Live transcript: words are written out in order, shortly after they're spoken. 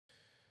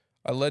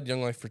I led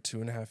Young Life for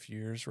 2.5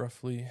 years,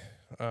 roughly.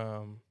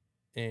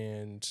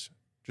 And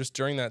just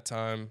during that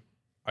time,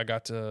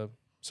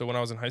 so when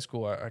I was in high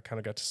school, I kind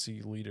of got to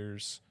see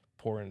leaders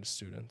pour into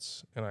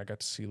students, and I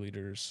got to see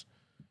leaders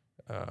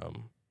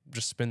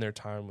just spend their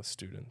time with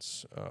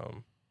students.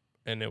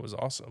 And it was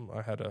awesome.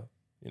 I had a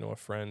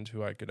friend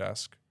who I could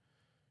ask,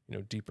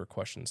 deeper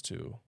questions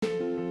to.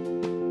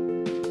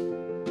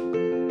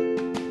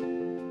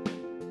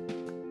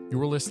 You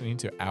were listening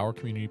to Our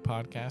Community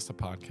Podcast, a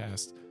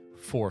podcast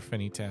for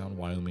Finneytown,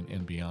 Wyoming,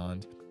 and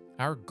beyond.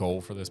 Our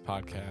goal for this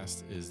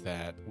podcast is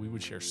that we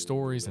would share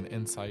stories and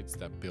insights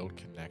that build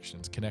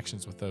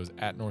connections with those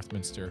at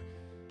Northminster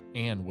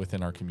and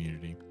within our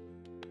community.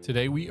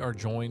 Today, we are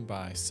joined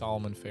by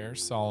Solomon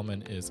Farris.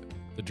 Solomon is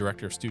the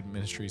Director of Student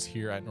Ministries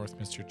here at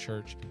Northminster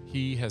Church.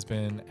 He has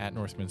been at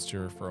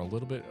Northminster for a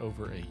little bit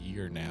over a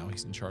year now.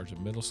 He's in charge of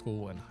middle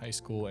school and high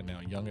school and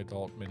now young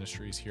adult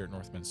ministries here at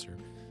Northminster.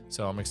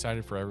 So I'm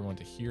excited for everyone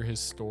to hear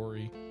his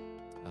story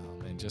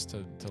and just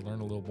to learn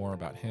a little more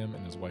about him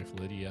and his wife,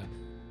 Lydia,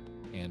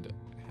 and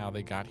how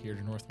they got here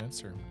to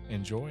Northminster.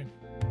 Enjoy.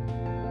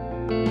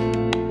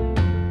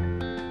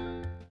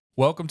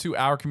 Welcome to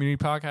Our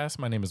Community Podcast.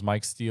 My name is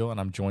Mike Steele, and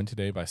I'm joined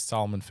today by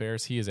Solomon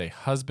Farris. He is a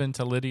husband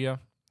to Lydia.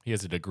 He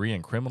has a degree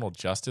in criminal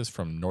justice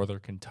from Northern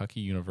Kentucky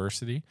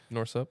University.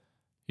 Norsup.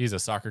 He's a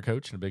soccer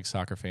coach and a big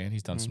soccer fan.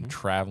 He's done some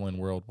traveling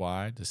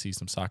worldwide to see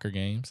some soccer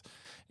games.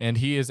 And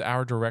he is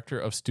our Director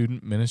of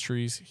Student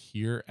Ministries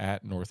here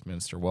at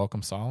Northminster.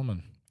 Welcome,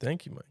 Solomon.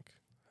 Thank you, Mike.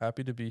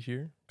 Happy to be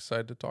here.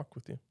 Excited to talk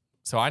with you.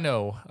 So I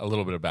know a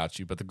little bit about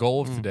you, but the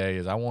goal of today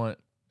is I want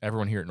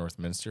everyone here at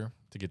Northminster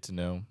to get to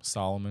know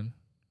Solomon,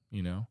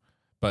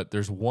 But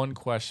there's one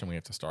question we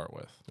have to start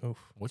with. Oh,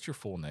 what's your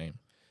full name?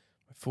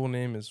 My full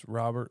name is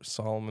Robert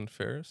Solomon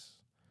Farris.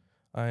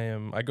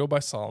 I go by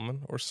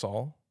Solomon or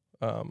Saul,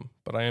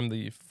 but I am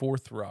the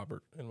fourth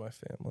Robert in my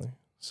family,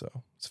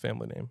 so it's a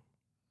family name.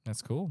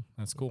 That's cool.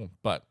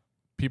 But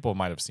people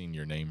might have seen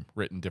your name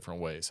written different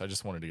ways. So I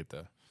just wanted to get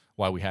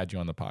why we had you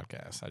on the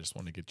podcast. I just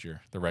wanted to get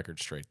the record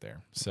straight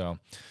there. So,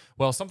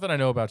 well, something I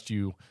know about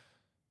you,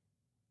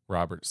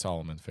 Robert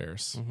Solomon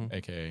Farris,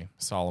 a.k.a.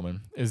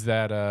 Solomon, is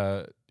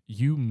that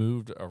you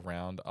moved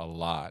around a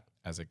lot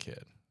as a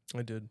kid.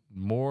 I did.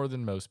 More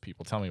than most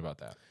people. Tell me about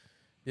that.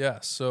 Yeah,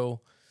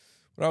 so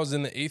when I was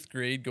in the 8th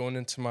grade, going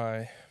into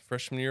my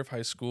freshman year of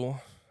high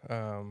school,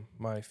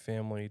 my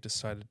family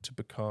decided to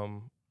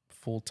become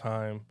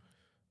full-time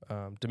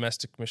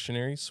domestic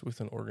missionaries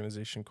with an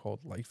organization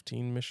called Life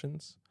Teen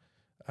Missions.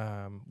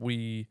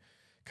 We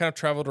kind of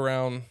traveled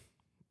around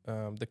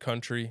the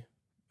country,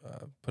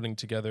 putting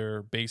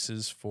together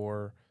bases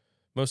for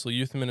mostly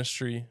youth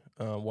ministry,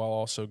 while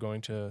also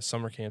going to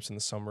summer camps in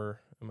the summer.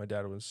 And my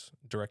dad was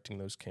directing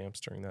those camps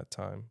during that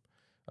time.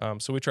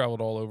 So we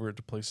traveled all over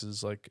to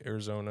places like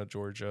Arizona,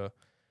 Georgia,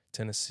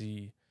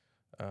 Tennessee,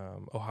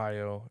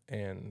 Ohio,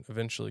 and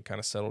eventually kind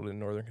of settled in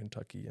Northern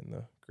Kentucky in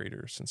the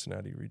greater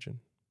Cincinnati region.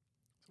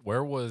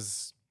 Where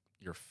was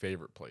your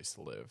favorite place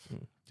to live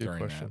Good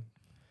question.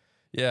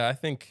 That? Yeah, I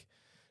think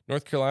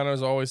North Carolina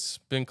has always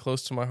been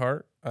close to my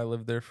heart. I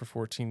lived there for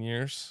 14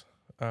 years,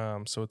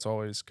 so it's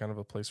always kind of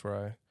a place where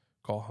I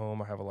call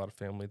home. I have a lot of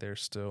family there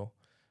still.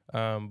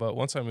 But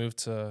once I moved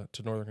to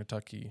Northern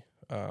Kentucky,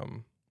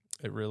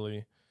 it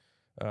really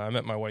I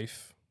met my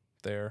wife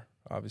there,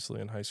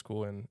 obviously, in high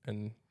school,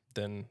 and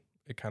then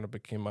it kind of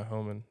became my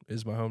home and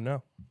is my home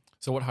now.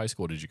 So what high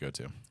school did you go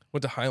to?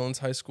 Went to Highlands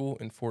High School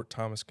in Fort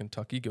Thomas,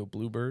 Kentucky. Go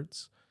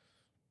Bluebirds.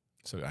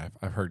 So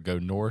I've heard go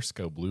Norse,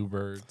 go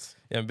Bluebirds.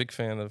 Yeah, I'm a big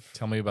fan of.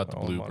 Tell me about the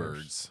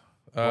Bluebirds.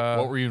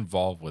 What were you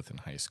involved with in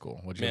high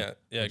school?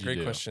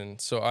 Great question.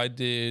 So I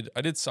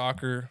did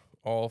soccer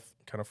all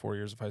kind of 4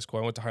 years of high school.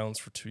 I went to Highlands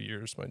for 2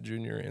 years, my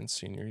junior and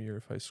senior year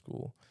of high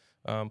school.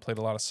 Played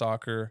a lot of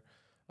soccer,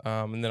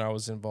 and then I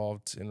was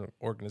involved in an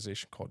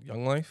organization called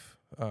Young Life,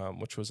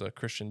 which was a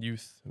Christian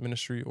youth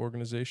ministry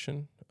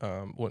organization.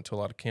 Went to a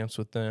lot of camps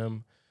with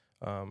them,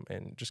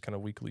 and just kind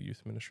of weekly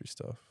youth ministry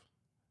stuff.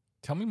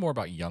 Tell me more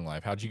about Young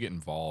Life. How'd you get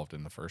involved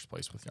in the first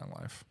place with Young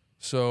Life?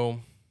 So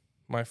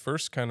my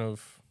first kind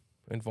of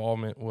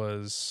involvement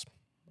was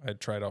I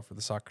tried out for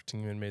the soccer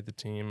team and made the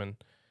team, and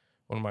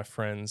one of my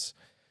friends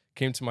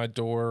came to my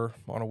door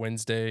on a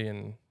Wednesday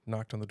and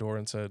knocked on the door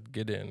and said,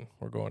 "Get in,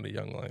 we're going to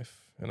Young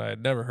Life." And I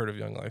had never heard of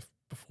Young Life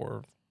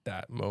before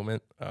that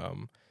moment,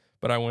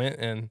 but I went,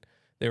 and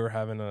they were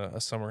having a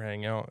summer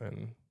hangout,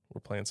 and we're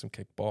playing some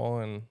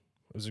kickball, and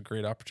it was a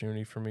great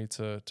opportunity for me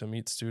to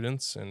meet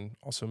students and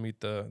also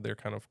meet their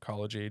kind of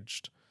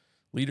college-aged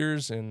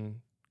leaders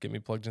and get me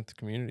plugged into the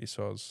community.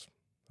 So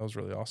that was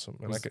really awesome,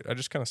 and I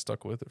just kind of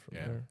stuck with it from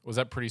there. Was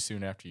that pretty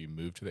soon after you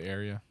moved to the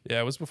area?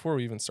 Yeah, it was before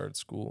we even started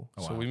school.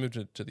 Oh, so wow. we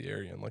moved to the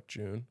area in like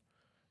June,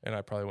 and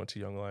I probably went to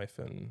Young Life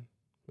in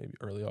maybe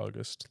early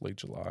August, late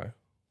July.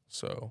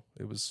 So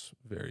it was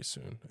very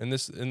soon, and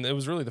it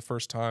was really the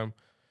first time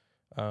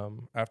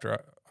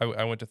after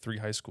I went to 3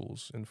 high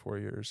schools in 4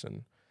 years, and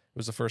it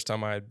was the first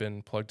time I had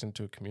been plugged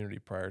into a community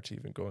prior to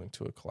even going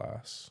to a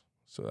class.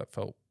 So that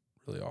felt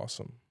really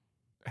awesome.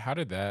 How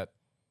did that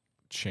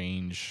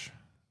change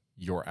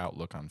your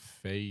outlook on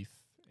faith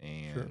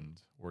and Sure.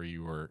 where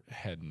you were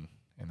heading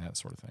and that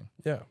sort of thing.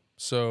 Yeah.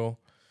 So,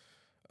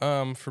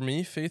 for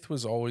me, faith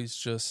was always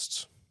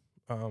just,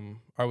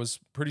 I was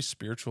pretty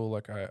spiritual.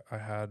 Like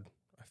I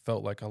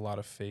felt like a lot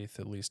of faith,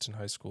 at least in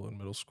high school and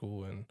middle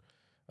school, and,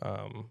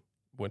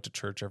 went to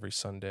church every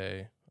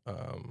Sunday.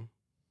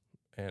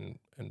 And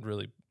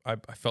really, I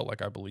felt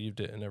like I believed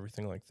it and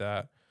everything like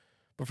that.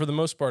 But for the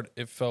most part,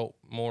 it felt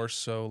more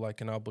so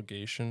like an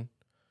obligation,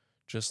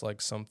 just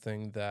like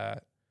something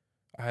that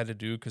I had to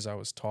do because I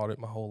was taught it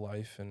my whole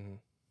life. And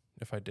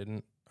if I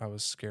didn't, I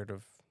was scared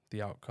of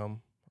the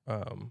outcome.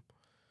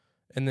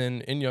 And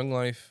then in young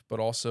life, but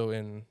also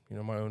in,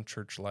 my own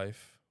church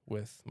life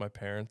with my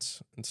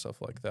parents and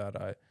stuff like that,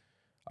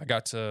 I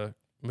got to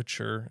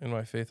mature in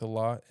my faith a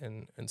lot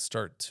and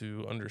start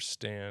to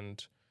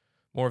understand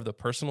more of the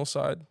personal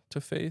side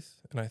to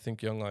faith. And I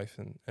think young life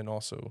and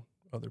also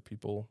other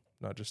people,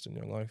 not just in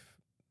young life,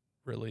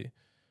 really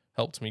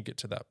helped me get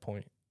to that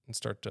point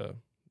and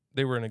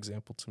they were an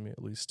example to me,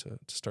 at least, to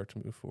start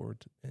to move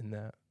forward in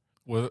that.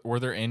 Were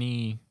there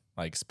any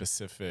like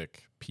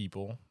specific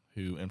people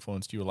who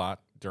influenced you a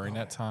lot during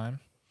that time?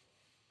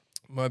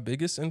 My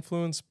biggest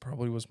influence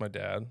probably was my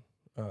dad.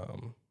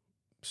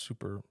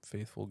 Super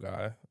faithful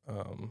guy.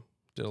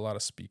 Did a lot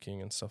of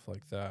speaking and stuff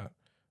like that.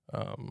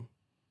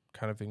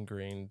 Kind of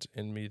ingrained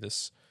in me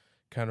this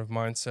kind of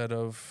mindset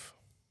of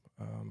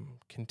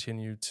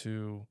continue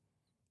to,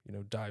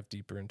 dive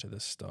deeper into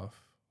this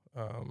stuff.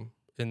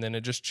 And then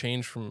it just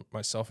changed from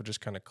myself. It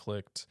just kind of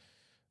clicked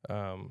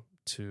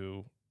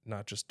to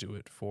not just do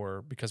it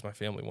because my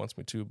family wants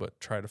me to, but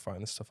try to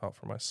find this stuff out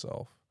for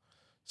myself.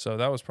 So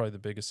that was probably the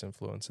biggest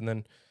influence. And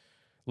then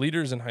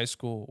leaders in high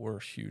school were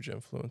huge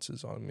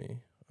influences on me.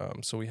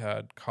 So we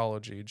had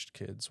college-aged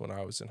kids when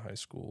I was in high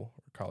school,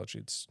 or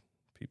college-aged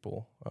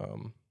people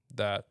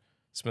that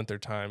spent their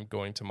time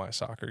going to my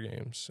soccer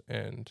games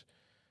and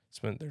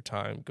spent their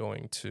time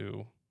going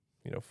to,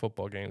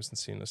 football games and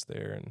seeing us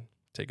there and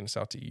taking us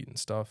out to eat and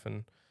stuff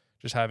and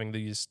just having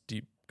these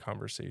deep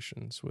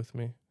conversations with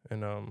me.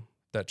 And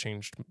that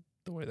changed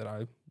the way that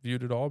I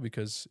viewed it all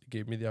because it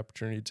gave me the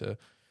opportunity to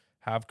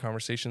have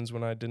conversations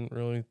when I didn't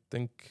really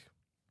think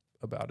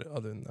about it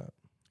other than that.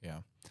 Yeah.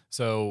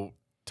 So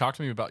talk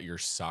to me about your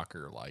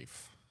soccer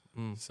life.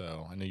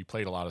 So I know you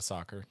played a lot of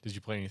soccer. Did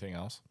you play anything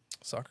else?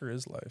 Soccer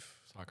is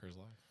life. Soccer is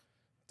life.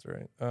 That's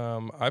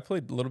right. I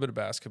played a little bit of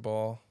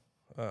basketball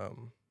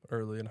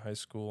early in high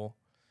school,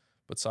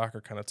 but soccer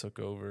kind of took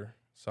over.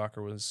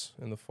 Soccer was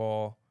in the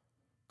fall,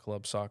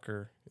 club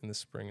soccer in the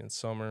spring and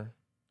summer,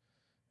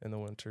 in the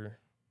winter,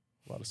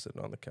 a lot of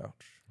sitting on the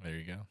couch. There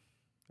you go.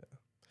 Yeah.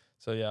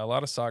 So yeah, a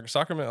lot of soccer.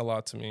 Soccer meant a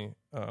lot to me.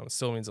 It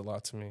still means a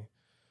lot to me.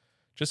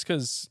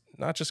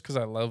 Not just because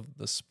I love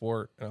the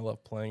sport and I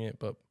love playing it,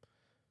 but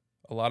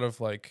a lot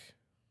of like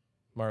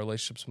my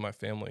relationships with my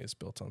family is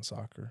built on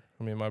soccer.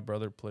 I mean, my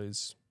brother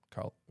plays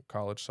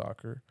college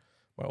soccer.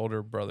 My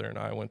older brother and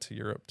I went to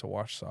Europe to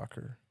watch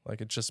soccer.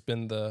 Like, it's just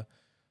been the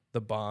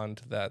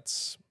bond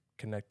that's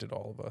connected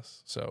all of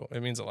us. So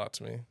it means a lot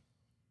to me.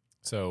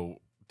 So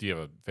do you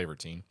have a favorite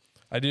team?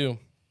 I do.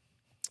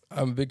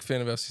 I'm a big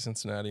fan of FC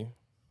Cincinnati.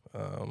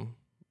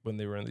 When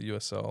they were in the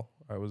USL,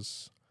 I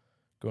was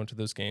going to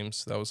those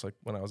games. That was like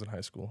when I was in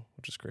high school,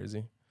 which is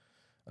crazy.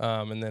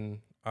 And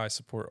then I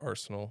support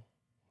Arsenal,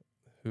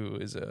 who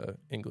is a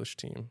English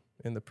team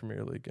in the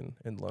Premier League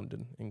in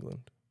London,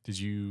 England. Did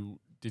you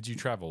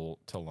travel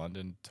to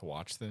London to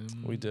watch them?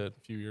 We did.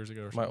 A few years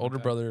ago or My something older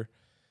like that? brother,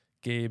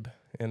 Gabe,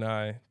 and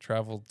I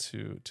traveled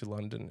to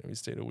London, and we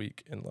stayed a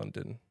week in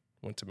London,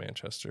 went to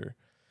Manchester.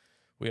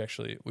 We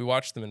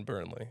watched them in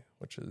Burnley,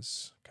 which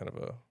is kind of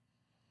a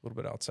little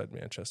bit outside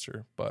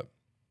Manchester, but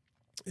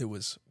it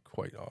was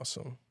quite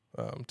awesome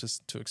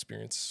just to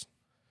experience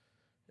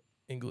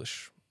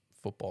English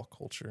football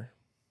culture.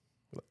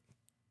 We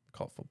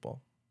call it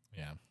football.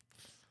 Yeah.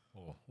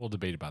 We'll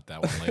debate about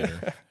that one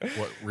later,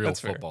 what real That's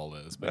fair. football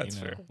is, but That's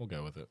fair. We'll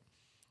go with it.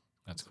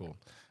 That's cool.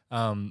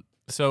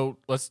 So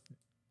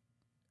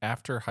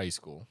after high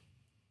school,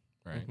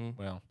 right?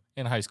 Mm-hmm. Well,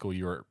 in high school,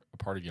 you were a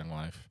part of Young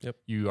Life. Yep.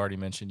 You already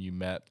mentioned you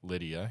met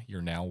Lydia,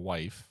 your now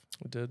wife,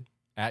 I did.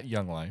 at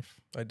Young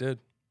Life I did.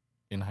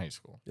 in high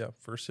school. Yeah,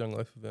 first Young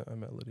Life event, I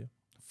met Lydia.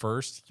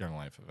 First Young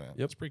Life event. Yep.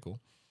 That's pretty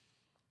cool.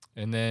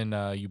 And then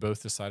you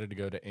both decided to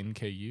go to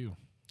NKU.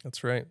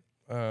 That's right.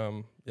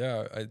 For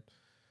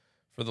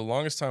the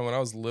longest time when I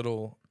was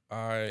little,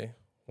 I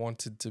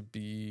wanted to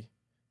be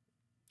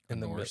in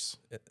the Norse.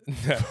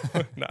 No,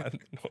 not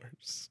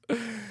Norse.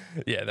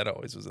 Yeah, that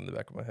always was in the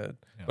back of my head.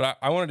 Yeah. But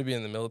I wanted to be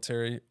in the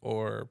military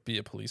or be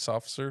a police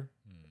officer.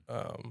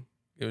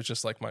 It was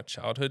just like my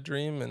childhood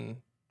dream. And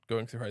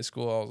going through high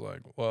school, I was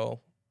like,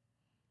 well,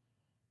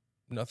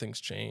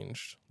 nothing's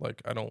changed.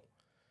 Like,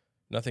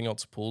 nothing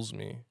else pulls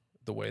me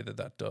the way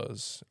that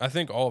does. I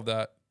think all of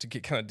that, to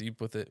get kind of deep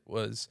with it,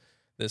 was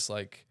this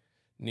like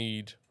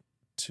need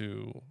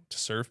to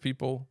serve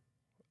people,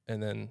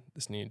 and then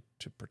this need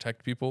to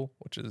protect people,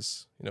 which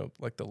is,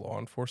 like the law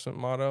enforcement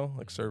motto,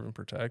 like serve and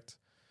protect.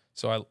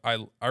 So I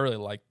really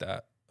liked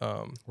that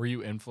Were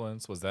you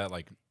influenced? Was that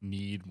like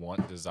need,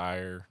 want,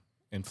 desire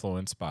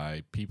influenced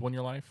by people in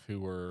your life who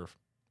were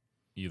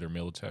either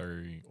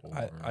military or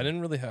I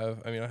didn't really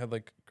have, I mean, I had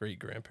like great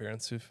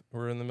grandparents who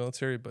were in the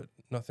military, but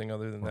nothing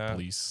other than that.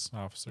 police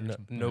officers? No,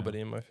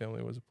 nobody in my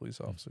family was a police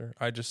officer.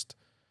 I just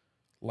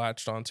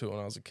latched onto it when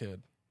I was a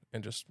kid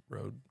and just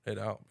rode it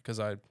out because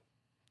I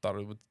thought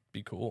it would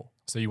be cool.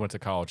 So you went to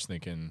college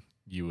thinking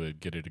you would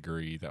get a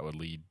degree that would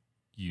lead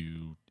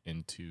you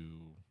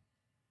into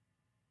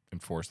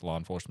enforced law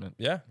enforcement?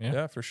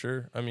 Yeah, for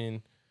sure. I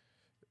mean,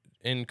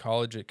 in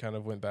college, it kind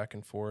of went back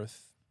and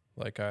forth.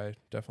 Like I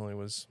definitely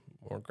was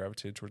more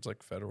gravitated towards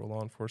like federal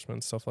law enforcement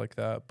and stuff like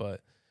that.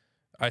 But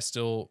I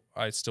still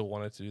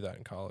wanted to do that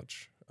in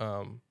college.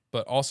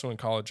 But also in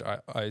college,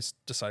 I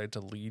decided to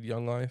lead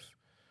Young Life.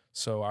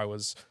 So I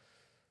was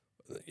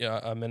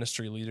a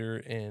ministry leader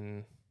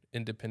in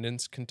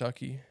Independence,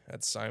 Kentucky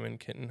at Simon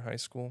Kenton High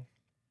School,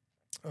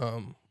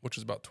 which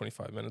is about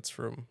 25 minutes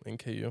from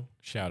NKU.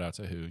 Shout out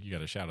to who? You got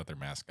to shout out their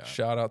mascot.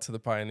 Shout out to the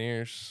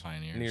Pioneers.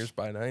 Pioneers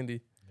by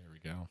 90. There we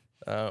go.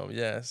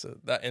 So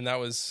that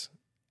was,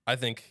 I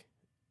think,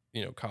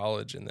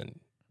 college and then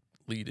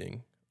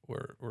leading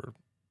were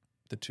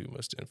the two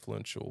most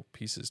influential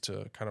pieces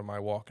to kind of my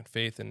walk in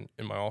faith and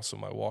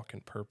my walk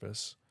in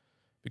purpose,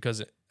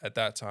 because at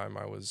that time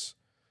I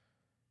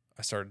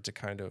started to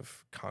kind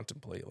of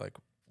contemplate like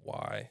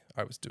why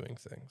I was doing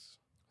things.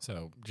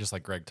 So just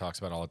like Greg talks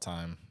about all the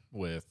time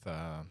with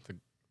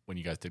when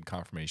you guys did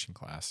confirmation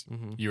class,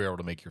 you were able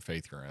to make your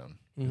faith your own,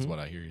 is what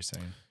I hear you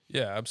saying.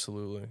 Yeah,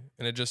 absolutely.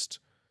 And it just,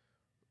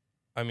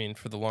 I mean,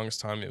 for the longest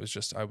time, I was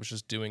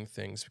just doing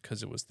things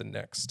because it was the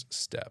next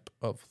step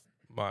of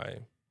my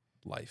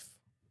life.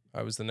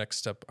 I was the next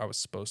step I was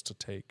supposed to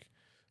take.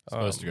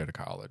 Supposed to go to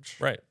college.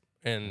 Right.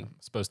 And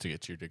supposed to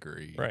get your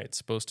degree. Right.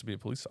 Supposed to be a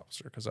police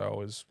officer because I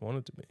always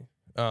wanted to be.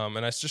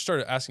 And I just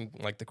started asking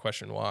like the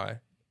question why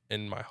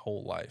in my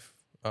whole life,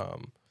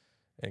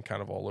 and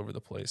kind of all over the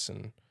place.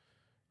 And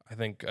I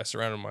think I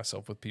surrounded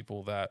myself with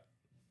people that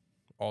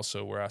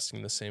also were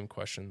asking the same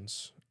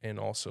questions and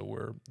also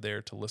were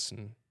there to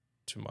listen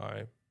to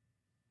my,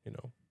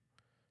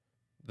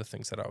 the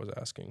things that I was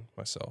asking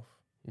myself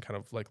and kind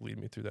of like lead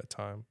me through that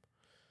time.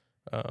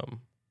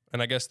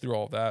 And I guess through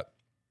all that,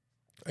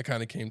 I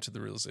kind of came to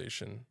the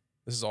realization,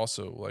 this is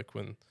also like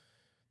when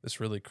this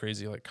really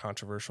crazy, like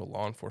controversial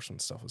law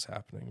enforcement stuff was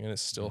happening, and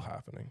it's still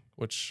happening,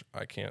 which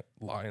I can't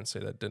lie and say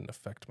that didn't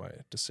affect my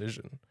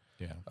decision.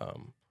 Yeah.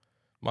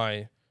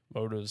 My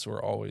motives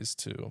were always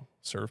to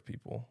serve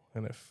people.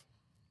 And if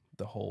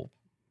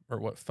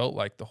what felt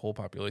like the whole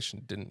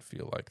population didn't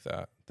feel like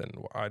that, then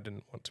I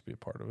didn't want to be a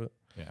part of it.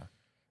 Yeah.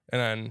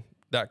 And then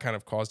that kind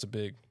of caused a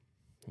big,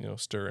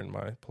 stir in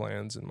my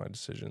plans and my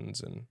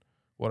decisions and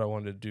what I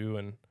wanted to do.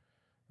 And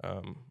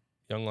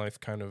Young Life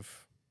kind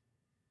of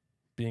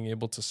being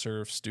able to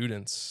serve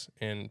students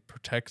and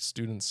protect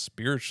students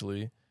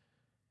spiritually,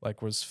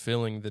 like was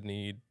filling the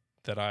need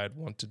that I had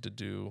wanted to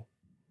do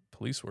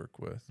police work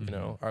with.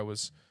 I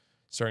was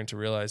starting to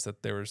realize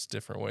that there was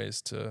different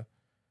ways to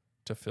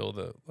fill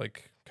the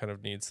like kind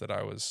of needs that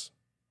I was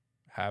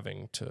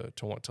having to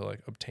want to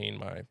like obtain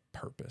my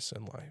purpose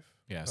in life.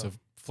 Yeah. So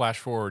flash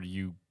forward,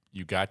 you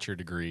got your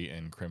degree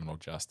in criminal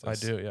justice. I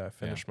do. Yeah. I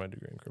finished my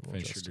degree in criminal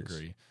justice. Finished your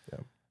degree.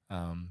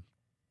 Yeah.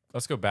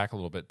 Let's go back a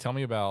little bit. Tell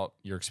me about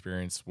your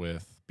experience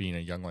with being a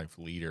Young Life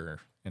leader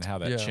and how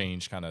that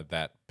changed kind of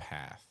that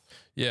path.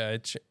 Yeah.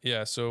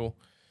 So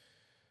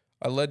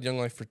I led Young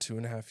Life for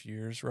 2.5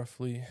 years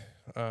roughly.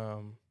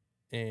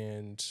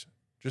 And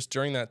just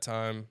during that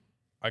time,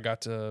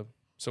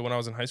 so when I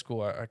was in high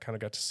school, I kind of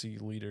got to see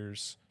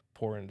leaders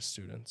pour into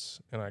students,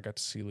 and I got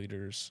to see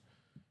leaders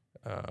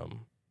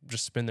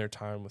just spend their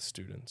time with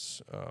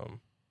students.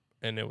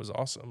 And it was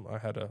awesome. I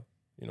had a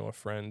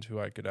friend who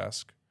I could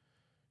ask,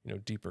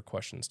 deeper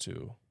questions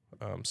to,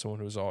 someone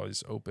who was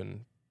always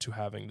open to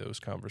having those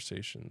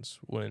conversations.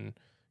 When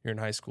you're in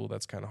high school,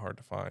 that's kind of hard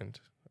to find.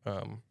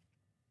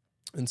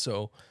 And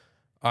so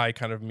I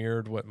kind of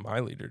mirrored what my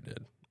leader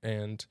did.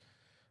 And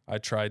I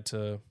tried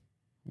to,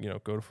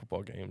 go to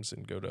football games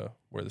and go to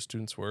where the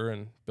students were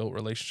and built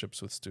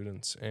relationships with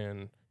students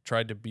and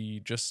tried to be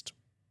just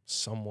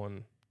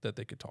someone that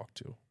they could talk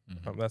to.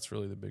 That's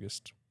really the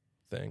biggest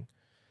thing.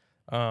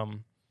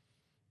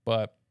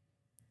 But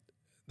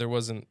it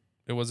wasn't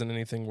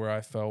anything where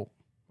I felt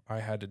I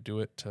had to do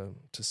it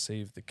to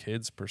save the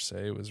kids per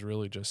se. It was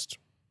really just,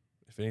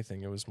 if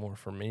anything, it was more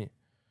for me.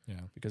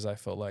 Yeah. Because I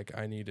felt like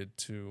I needed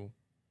to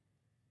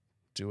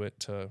do it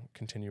to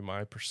continue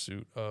my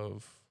pursuit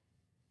of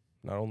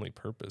not only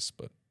purpose,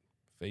 but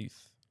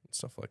faith and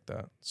stuff like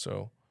that.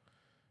 So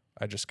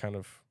I just kind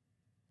of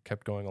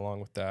kept going along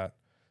with that,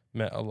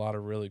 met a lot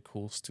of really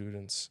cool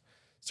students,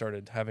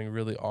 started having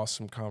really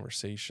awesome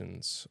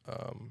conversations.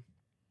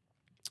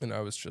 And I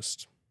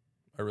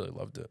really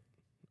loved it.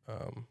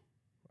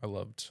 I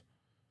loved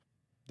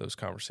those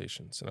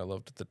conversations, and I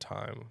loved the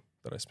time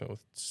that I spent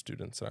with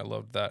students. And I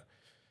loved that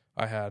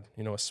I had,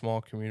 a small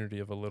community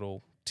of a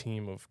little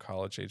team of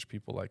college age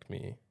people like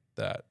me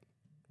that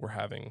were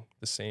having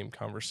the same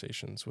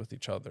conversations with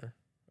each other.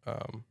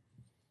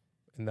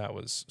 And that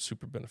was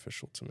super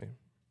beneficial to me.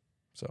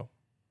 So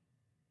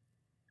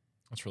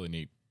that's really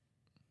neat.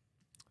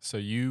 So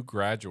you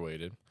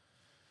graduated.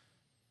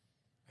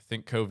 I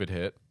think COVID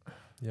hit.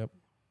 Yep.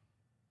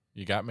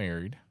 You got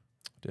married.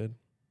 Did.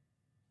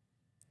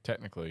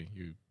 Technically,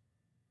 you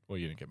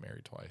didn't get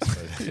married twice.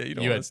 But yeah, you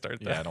don't want to start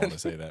that. Yeah, I don't want to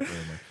say that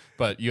rumor.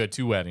 But you had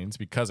 2 weddings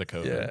because of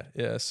COVID.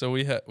 Yeah. So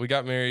we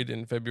got married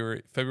in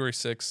February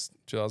 6th,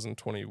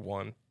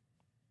 2021.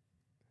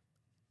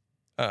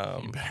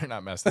 You better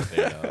not mess the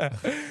date up.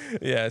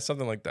 Yeah,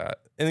 something like that.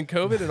 And then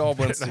COVID, it all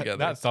blends together.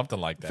 Not something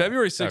like that.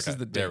 February 6th is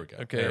the date. There we go.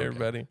 Okay,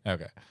 everybody.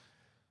 Okay.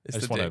 I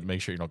just want to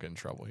make sure you don't get in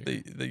trouble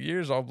here. The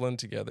years all blend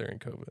together in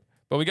COVID.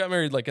 But we got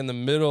married like in the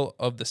middle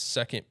of the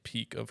second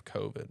peak of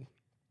COVID.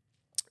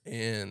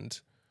 And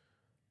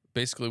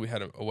basically we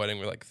had a wedding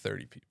with like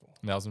 30 people.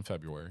 And that was in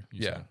February.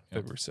 Yeah,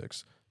 February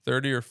 6th.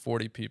 30 or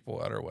 40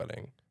 people at our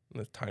wedding in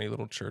a tiny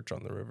little church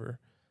on the river.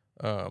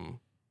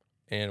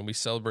 And we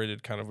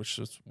celebrated kind of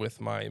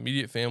with my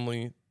immediate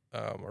family,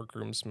 our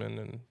groomsmen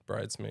and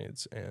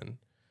bridesmaids, and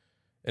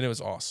it was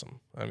awesome.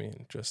 I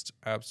mean, just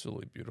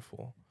absolutely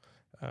beautiful.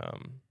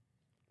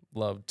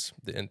 Loved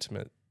the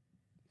intimate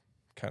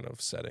kind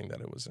of setting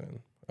that it was in.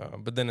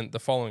 But then in the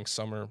following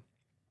summer,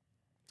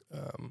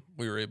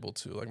 we were able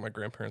to, like, my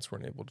grandparents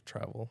weren't able to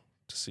travel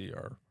to see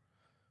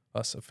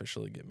us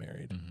officially get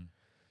married. Mm-hmm.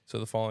 So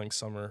the following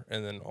summer,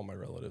 and then all my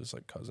relatives,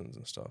 like cousins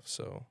and stuff.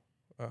 So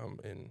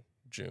in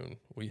June,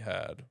 we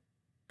had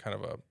kind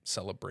of a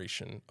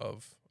celebration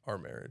of our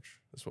marriage,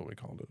 is what we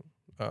called it,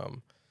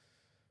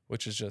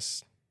 which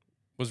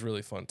was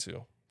really fun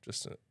too.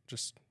 Just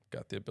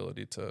got the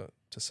ability to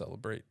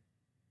celebrate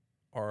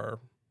our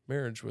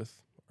marriage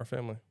with our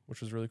family, which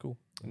was really cool.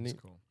 And That's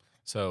neat. cool.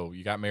 So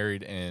you got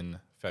married in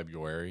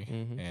February,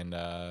 Mm-hmm.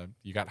 and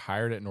you got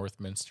hired at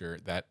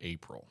Northminster that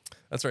April.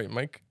 That's right.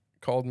 Mike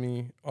called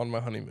me on my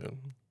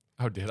honeymoon.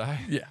 Oh, did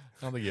I? Yeah.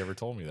 I don't think you ever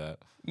told me that.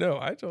 No,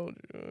 I told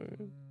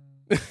you.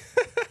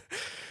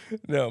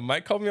 No,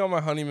 Mike called me on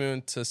my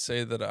honeymoon to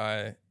say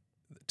to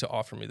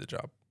offer me the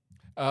job.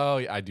 Oh,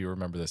 yeah, I do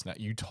remember this now.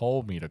 You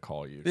told me to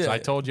call you. Yeah, So I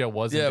told you I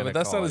wasn't. Yeah, but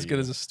that's not as good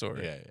you. as a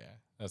story. Yeah,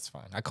 that's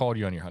fine. I called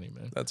you on your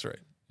honeymoon. That's right.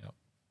 Yep.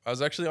 I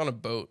was actually on a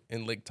boat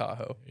in Lake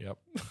Tahoe. Yep.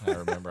 I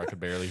remember. I could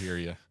barely hear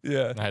you.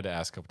 Yeah. I had to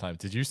ask a couple times.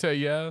 Did you say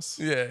yes?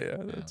 Yeah.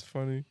 That's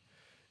funny.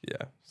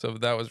 Yeah. So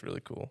that was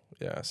really cool.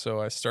 Yeah.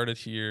 So I started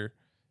here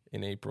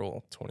in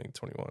April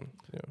 2021.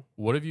 Yeah.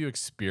 What have you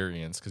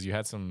experienced? Because you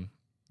had some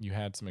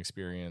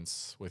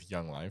experience with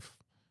Young Life,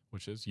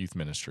 which is youth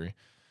ministry.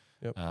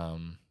 Yep.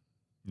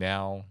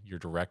 Now you're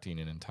directing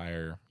an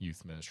entire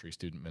youth ministry,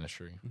 student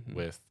ministry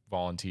with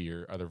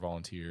other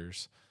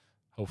volunteers,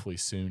 hopefully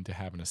soon to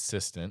have an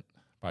assistant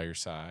by your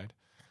side.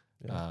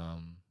 Yeah.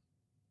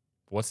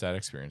 What's that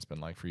experience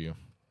been like for you?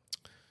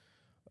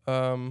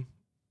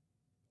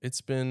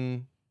 It's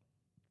been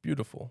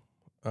beautiful,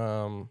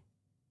 in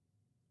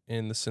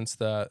the sense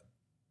that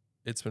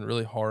it's been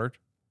really hard,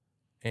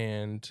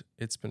 and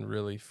it's been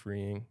really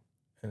freeing,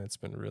 and it's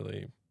been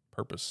really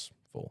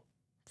purposeful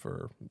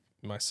for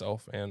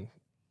myself and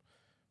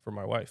for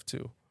my wife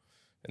too,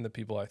 and the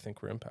people I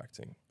think we're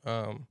impacting.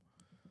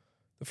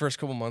 The first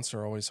couple months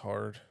are always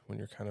hard when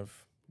you're kind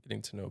of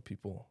getting to know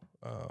people,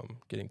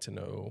 getting to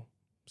know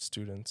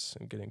students,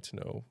 and getting to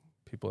know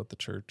people at the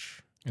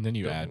church. And then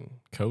you add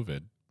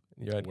COVID,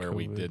 where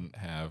we didn't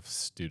have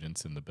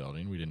students in the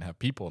building. We didn't have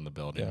people in the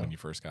building when you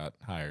first got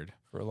hired.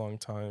 For a long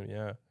time,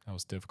 yeah. That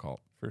was difficult.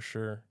 For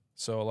sure.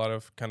 So a lot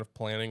of kind of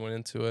planning went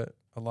into it.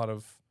 A lot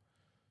of,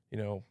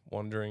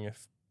 wondering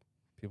if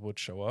people would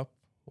show up,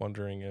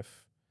 wondering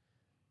if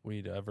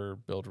we'd ever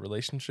build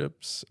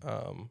relationships,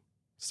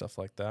 stuff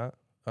like that.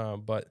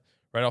 But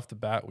right off the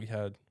bat, we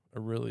had a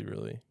really,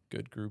 really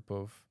good group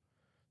of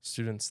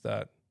students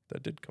that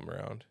did come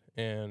around,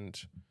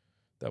 and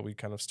that we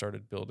kind of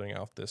started building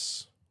out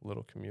this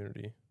little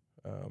community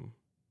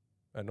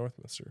at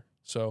Northminster.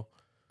 So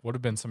what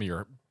have been some of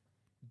your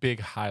big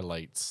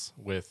highlights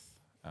with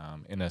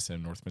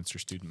NSM, Northminster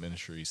Student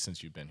Ministries,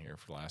 since you've been here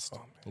for the last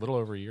a little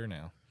over a year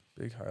now?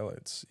 Big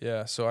highlights.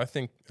 Yeah. So I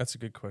think that's a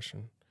good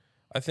question.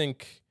 I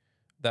think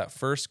that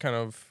first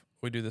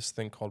we do this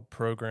thing called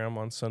program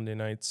on Sunday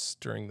nights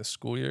during the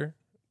school year.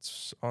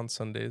 It's on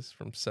Sundays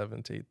from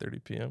 7 to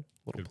 8:30 p.m.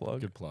 Good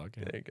plug.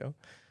 Yeah. There you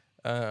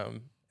go.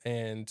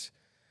 And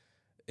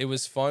it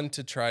was fun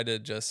to try to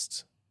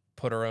just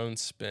put our own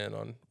spin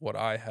on what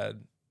I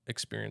had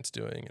experienced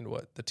doing and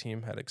what the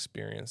team had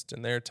experienced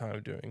in their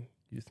time doing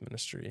youth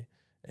ministry,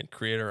 and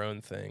create our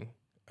own thing,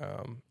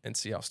 and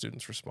see how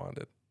students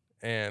responded.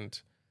 And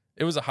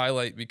it was a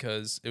highlight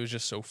because it was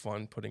just so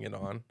fun putting it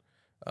on.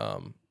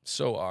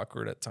 So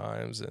awkward at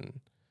times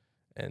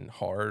and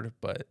hard,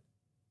 but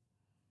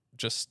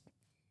just,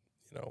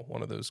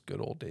 one of those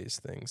good old days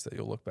things that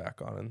you'll look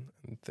back on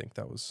and think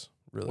that was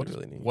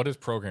really neat. What does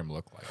program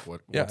look like?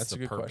 What's the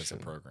purpose question.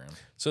 of program?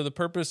 So the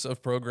purpose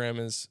of program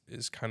is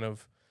kind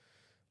of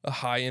a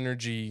high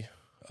energy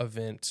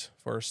event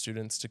for our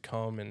students to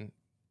come and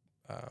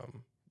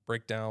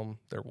break down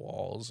their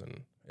walls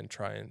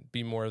try and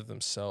be more of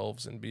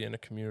themselves and be in a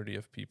community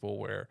of people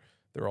where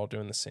they're all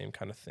doing the same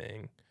kind of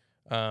thing.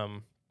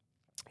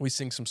 We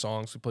sing some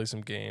songs, we play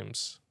some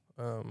games,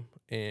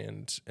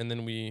 and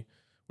then we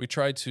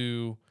try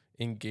to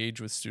engage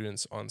with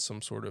students on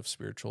some sort of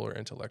spiritual or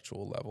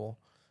intellectual level,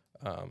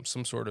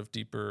 some sort of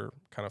deeper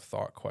kind of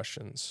thought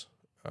questions.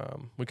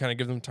 We kind of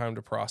give them time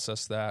to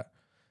process that,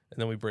 and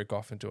then we break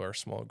off into our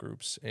small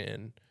groups,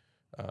 and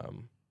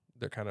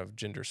they're kind of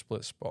gender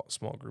split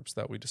small groups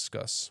that we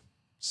discuss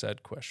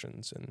said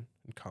questions and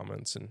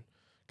comments and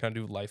kind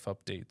of do life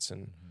updates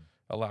and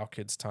allow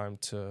kids time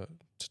to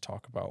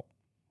talk about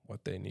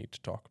what they need to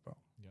talk about.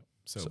 Yep.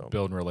 So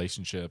building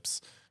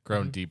relationships,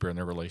 growing deeper in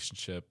their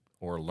relationship,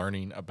 or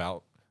learning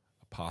about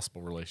a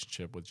possible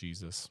relationship with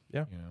Jesus.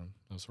 Yeah.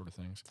 Those sort of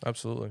things.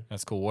 Absolutely.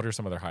 That's cool. What are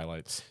some of their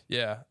highlights?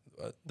 Yeah.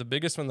 The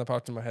biggest one that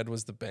popped in my head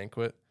was the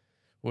banquet,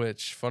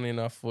 which, funny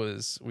enough,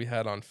 we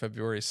had on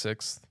February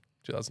 6th,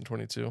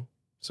 2022.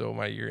 So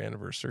my year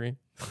anniversary.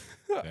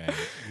 Dang,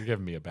 you're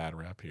giving me a bad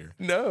rap here.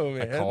 No,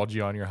 man. I called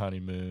you on your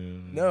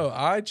honeymoon. No,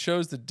 I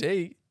chose the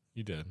date.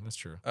 You did. That's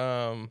true.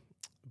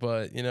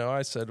 But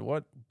I said,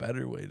 what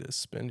better way to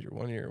spend your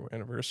 1 year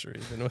anniversary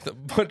than with a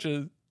bunch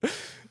of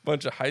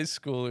high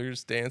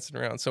schoolers dancing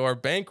around? So our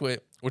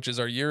banquet, which is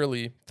our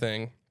yearly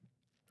thing,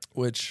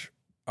 which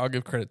I'll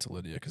give credit to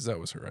Lydia because that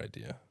was her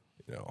idea.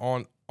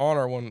 On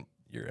our 1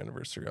 year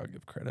anniversary, I'll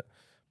give credit.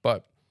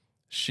 But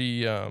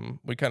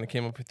we kind of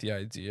came up with the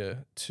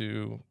idea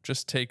to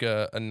just take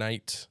a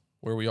night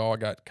where we all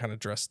got kind of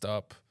dressed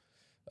up.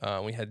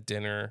 We had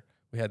dinner.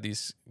 We had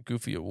these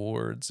goofy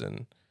awards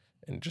and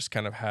just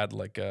kind of had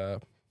like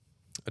a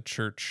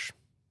church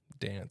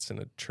dance and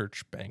a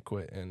church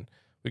banquet. And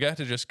we got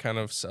to just kind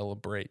of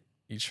celebrate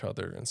each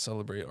other and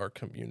celebrate our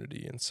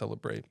community and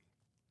celebrate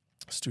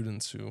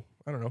students who,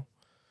 I don't know,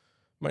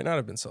 might not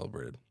have been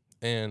celebrated.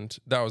 And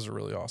that was a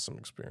really awesome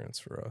experience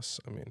for us.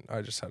 I mean,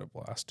 I just had a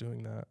blast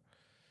doing that.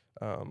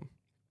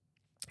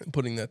 And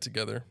putting that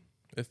together,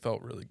 it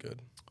felt really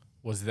good.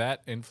 Was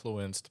that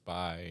influenced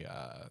by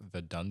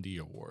the Dundee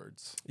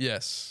Awards?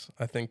 Yes,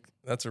 I think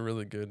that's a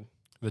really good.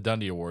 The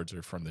Dundee Awards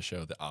are from the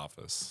show The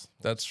Office.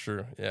 That's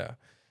true. Yeah,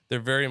 they're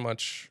very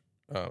much.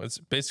 It's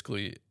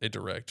basically a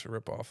direct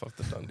ripoff of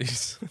the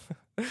Dundies,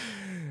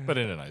 but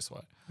in a nice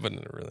way. But in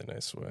a really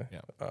nice way.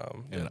 Yeah,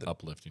 in an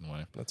uplifting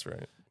way. That's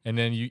right. And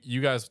then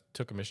you guys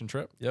took a mission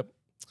trip. Yep,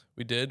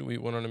 we did. We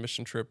went on a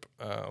mission trip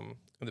at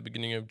the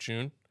beginning of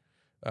June.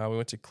 We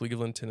went to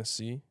Cleveland,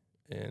 Tennessee,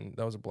 and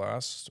that was a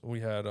blast. We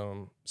had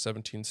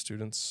 17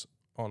 students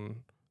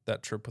on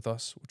that trip with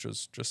us, which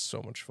was just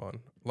so much fun.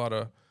 A lot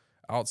of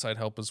outside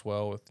help as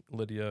well with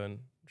Lydia, and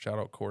shout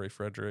out Corey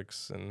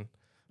Fredericks and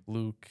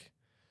Luke,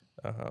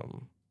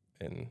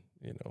 and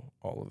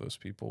all of those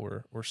people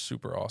were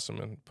super awesome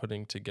in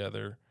putting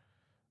together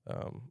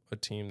a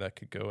team that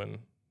could go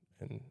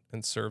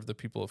and serve the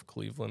people of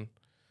Cleveland,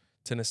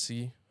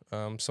 Tennessee.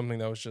 Something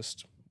that was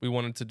just we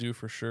wanted to do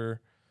for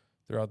sure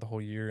throughout the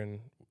whole year, and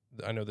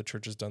I know the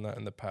church has done that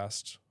in the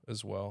past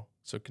as well.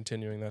 So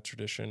continuing that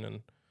tradition,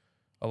 and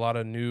a lot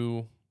of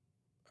new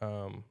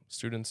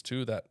students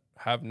too that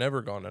have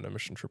never gone on a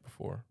mission trip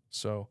before.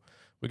 So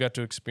we got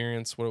to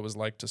experience what it was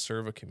like to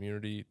serve a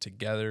community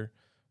together,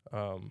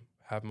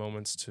 have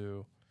moments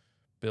to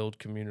build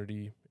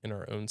community in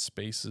our own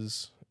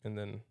spaces, and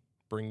then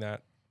bring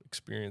that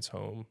experience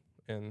home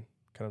and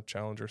kind of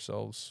challenge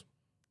ourselves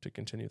to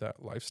continue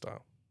that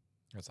lifestyle.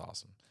 That's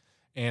awesome.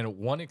 And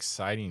one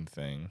exciting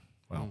thing,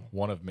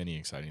 one of many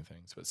exciting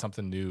things, but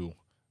something new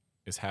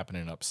is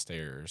happening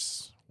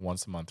upstairs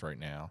once a month right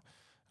now.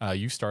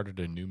 You started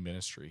a new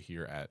ministry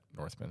here at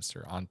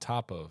Northminster on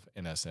top of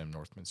NSM,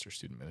 Northminster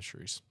Student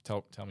Ministries.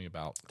 Tell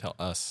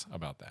us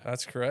about that.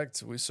 That's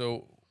correct.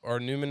 So our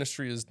new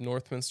ministry is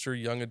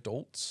Northminster Young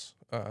Adults.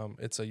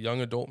 It's a young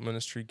adult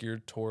ministry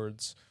geared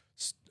towards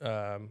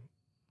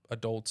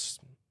adults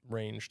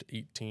ranged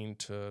 18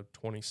 to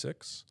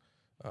 26,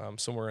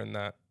 somewhere in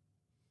that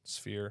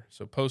sphere.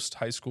 So post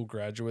high school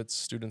graduates,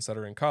 students that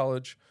are in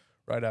college,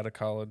 right out of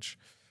college,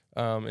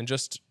 and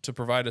just to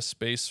provide a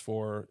space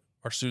for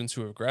our students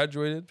who have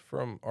graduated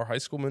from our high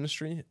school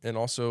ministry, and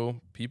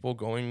also people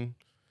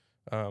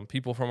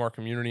from our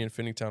community in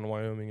Finneytown,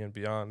 Wyoming and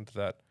beyond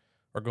that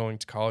are going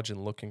to college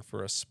and looking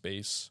for a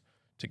space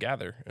to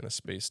gather and a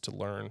space to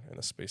learn and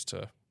a space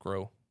to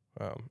grow,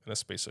 and a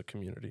space of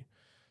community.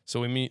 So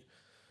we meet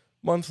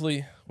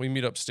monthly. We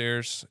meet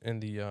upstairs in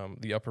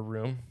the upper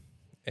room.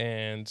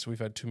 And we've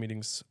had 2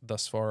 meetings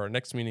thus far. Our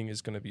next meeting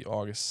is going to be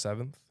August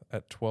 7th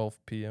at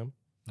 12 p.m.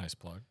 Nice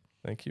plug.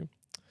 Thank you.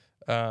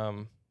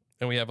 And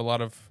we have a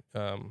lot of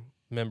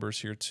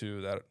members here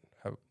too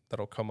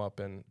that'll come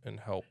up and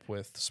help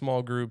with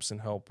small groups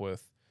and help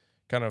with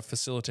kind of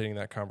facilitating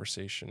that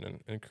conversation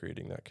and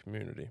creating that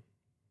community.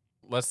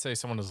 Let's say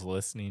someone is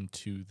listening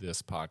to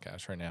this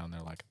podcast right now and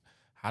they're like,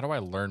 how do I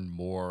learn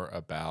more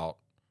about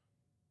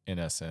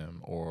NSM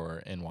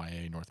or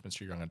NYA,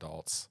 Northminster Young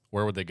Adults?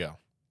 Where would they go?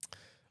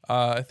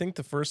 I think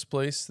the first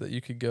place that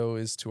you could go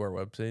is to our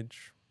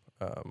webpage,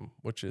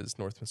 which is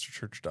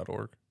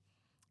northminsterchurch.org.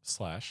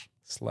 slash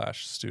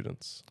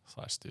students.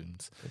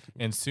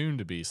 And soon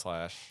to be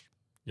slash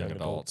young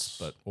adults,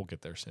 but we'll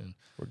get there soon.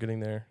 We're getting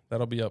there.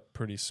 That'll be up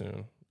pretty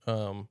soon.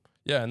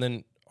 Yeah, and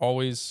then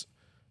always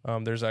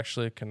there's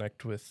actually a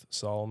connect with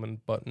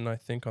Solomon button, I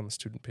think, on the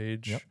student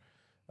page. Yep.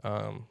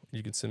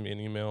 You can send me an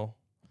email,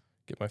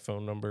 get my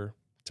phone number,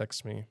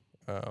 text me.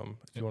 If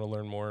you want to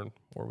learn more,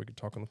 or we could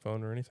talk on the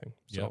phone or anything.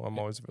 So I'm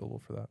always available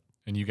for that.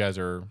 And you guys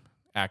are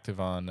active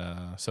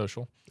on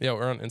social? Yeah,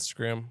 we're on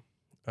Instagram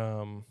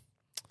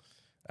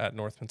at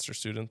Northminster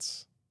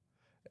Students.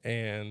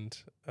 And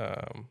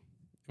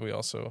we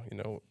also,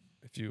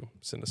 if you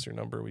send us your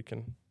number, we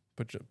can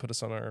put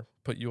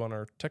you on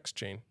our text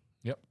chain.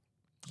 Yep.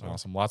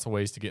 Awesome. Lots of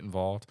ways to get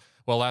involved.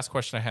 Well, last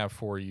question I have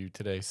for you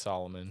today,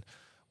 Solomon.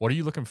 What are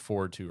you looking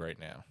forward to right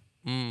now?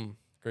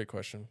 Great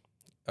question.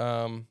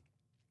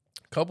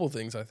 Couple of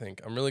things, I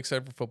think. I'm really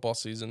excited for football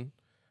season.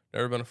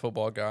 Never been a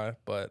football guy,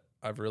 but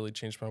I've really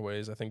changed my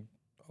ways. I think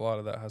a lot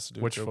of that has to do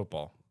with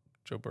football?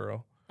 Joe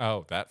Burrow.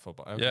 Oh, that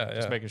football. Okay. Yeah.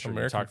 Just making sure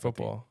American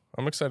football.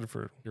 I'm excited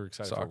for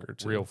soccer for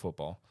too. Real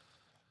football.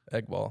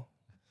 Egg ball.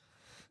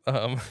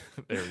 There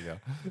we go.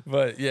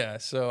 But yeah,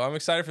 so I'm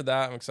excited for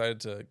that. I'm excited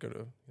to go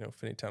to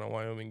Finneytown and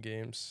Wyoming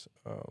games.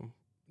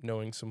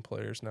 Knowing some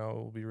players now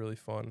will be really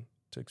fun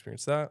to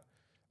experience that.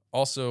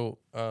 Also,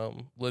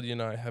 Lydia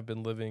and I have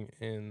been living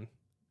in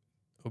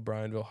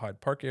O'Brienville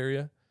Hyde Park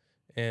area,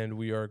 and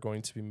we are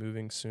going to be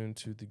moving soon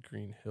to the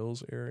Green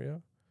Hills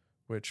area,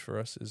 which for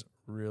us is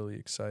really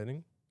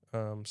exciting.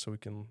 So we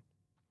can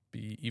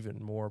be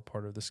even more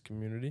part of this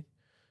community.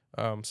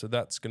 So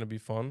that's going to be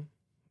fun.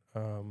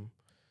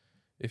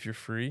 If you're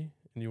free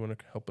and you want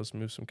to help us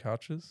move some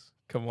couches,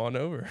 come on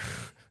over.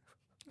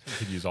 We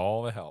could use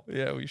all the help.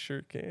 Yeah, we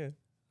sure can.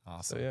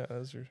 Awesome. So yeah,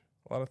 those are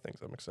a lot of things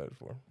I'm excited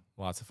for.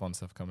 Lots of fun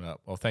stuff coming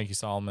up. Well, thank you,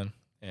 Solomon,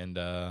 and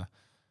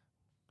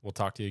we'll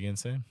talk to you again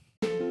soon.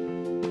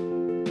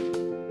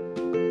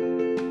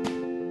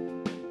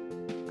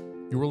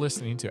 You were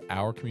listening to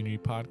Our Community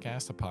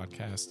Podcast, a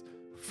podcast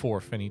for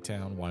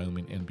Finneytown,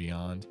 Wyoming, and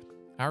beyond.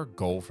 Our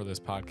goal for this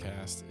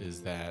podcast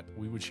is that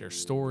we would share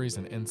stories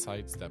and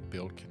insights that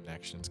build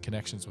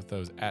connections with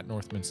those at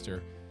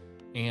Northminster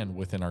and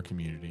within our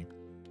community.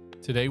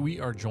 Today, we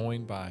are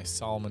joined by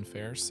Solomon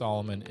Farris.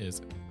 Solomon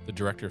is the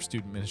Director of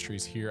Student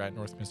Ministries here at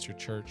Northminster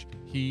Church.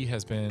 He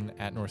has been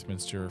at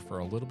Northminster for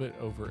a little bit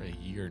over a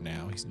year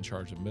now. He's in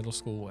charge of middle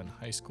school and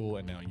high school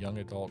and now young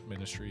adult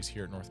ministries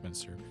here at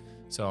Northminster.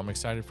 So I'm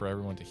excited for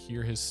everyone to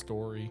hear his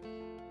story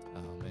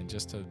and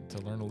just to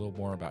learn a little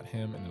more about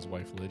him and his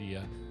wife,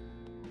 Lydia,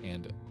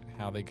 and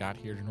how they got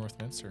here to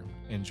Northminster.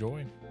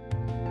 Enjoy.